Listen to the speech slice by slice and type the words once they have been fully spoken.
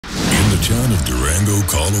the town of Durango,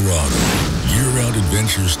 Colorado, year-round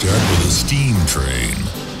adventures start with a steam train,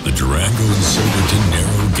 the Durango and Silverton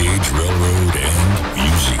Narrow Gauge Railroad and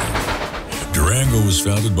Museum. Durango was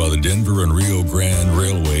founded by the Denver and Rio Grande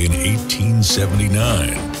Railway in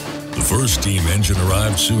 1879. The first steam engine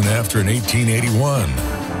arrived soon after in 1881.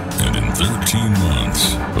 And in 13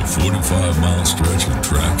 months, a 45-mile stretch of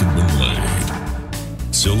track had been laid.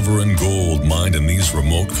 Silver and gold mined in these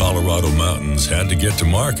remote Colorado mountains had to get to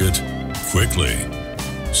market quickly.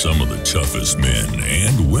 Some of the toughest men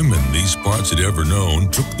and women these parts had ever known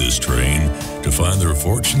took this train to find their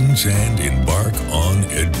fortunes and embark on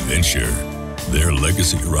adventure. Their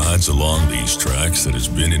legacy rides along these tracks that has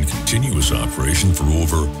been in continuous operation for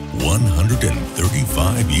over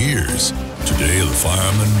 135 years. Today, the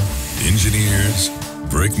firemen, engineers,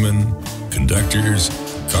 brakemen, conductors,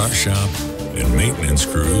 car shop, and maintenance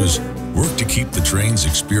crews work to keep the train's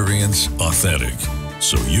experience authentic,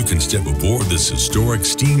 so you can step aboard this historic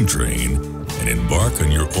steam train and embark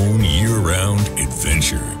on your own year-round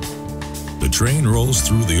adventure. The train rolls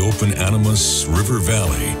through the open Animas River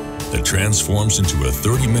Valley that transforms into a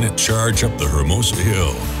 30-minute charge up the Hermosa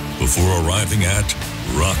Hill before arriving at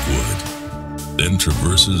Rockwood, then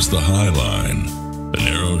traverses the High Line, a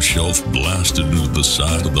narrow shelf blasted into the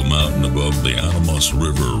side of the mountain above the Animas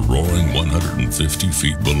River, roaring 150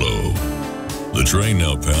 feet below. The train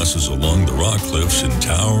now passes along the rock cliffs and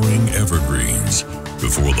towering evergreens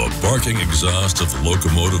before the barking exhaust of the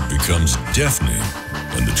locomotive becomes deafening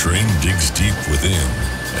and the train digs deep within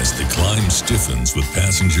as the climb stiffens with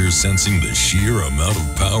passengers sensing the sheer amount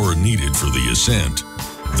of power needed for the ascent.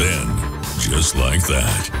 Then, just like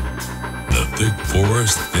that, the thick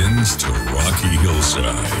forest thins to rocky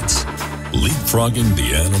hillsides, leapfrogging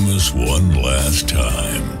the Animas one last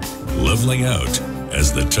time, leveling out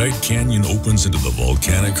as the tight canyon opens into the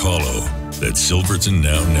volcanic hollow that Silverton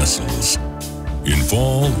now nestles. In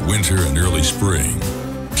fall, winter, and early spring,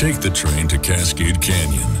 take the train to Cascade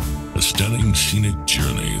Canyon, a stunning scenic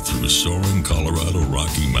journey through soaring Colorado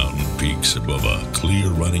Rocky Mountain peaks above a clear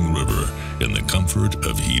running river in the comfort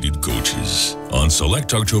of heated coaches. On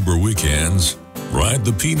select October weekends, ride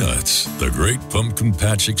the Peanuts, the Great Pumpkin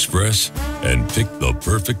Patch Express, and pick the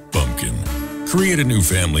perfect pumpkin. Create a new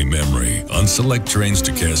family memory on select trains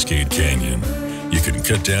to Cascade Canyon. You can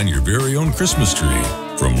cut down your very own Christmas tree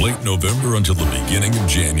from late November until the beginning of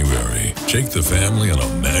January. Take the family on a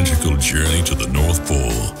magical journey to the North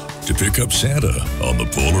Pole to pick up Santa on the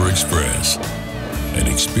Polar Express and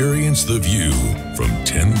experience the view from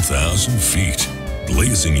 10,000 feet,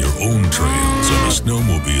 blazing your own trails on a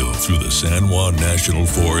snowmobile through the San Juan National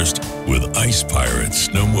Forest with Ice Pirates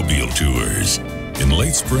snowmobile tours. In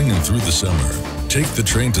late spring and through the summer, take the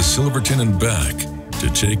train to Silverton and back to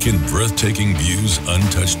take in breathtaking views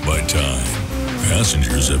untouched by time.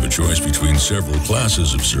 Passengers have a choice between several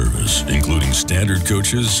classes of service, including standard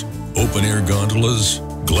coaches, open-air gondolas,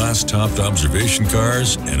 glass-topped observation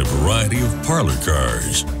cars, and a variety of parlor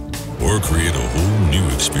cars. Or create a whole new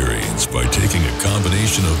experience by taking a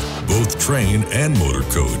combination of both train and motor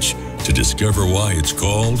coach to discover why it's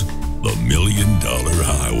called the $1 Million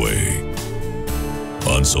Highway.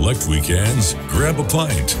 On select weekends, grab a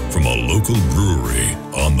pint from a local brewery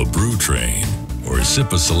on the Brew Train, or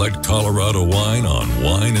sip a select Colorado wine on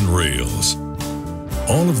Wine and Rails.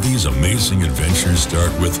 All of these amazing adventures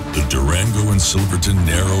start with the Durango and Silverton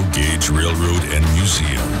Narrow Gauge Railroad and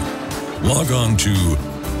Museum. Log on to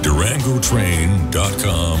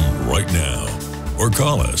durangotrain.com right now, or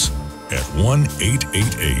call us at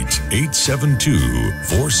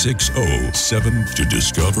 1-888-872-4607 to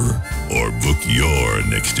discover or book your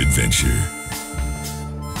next adventure.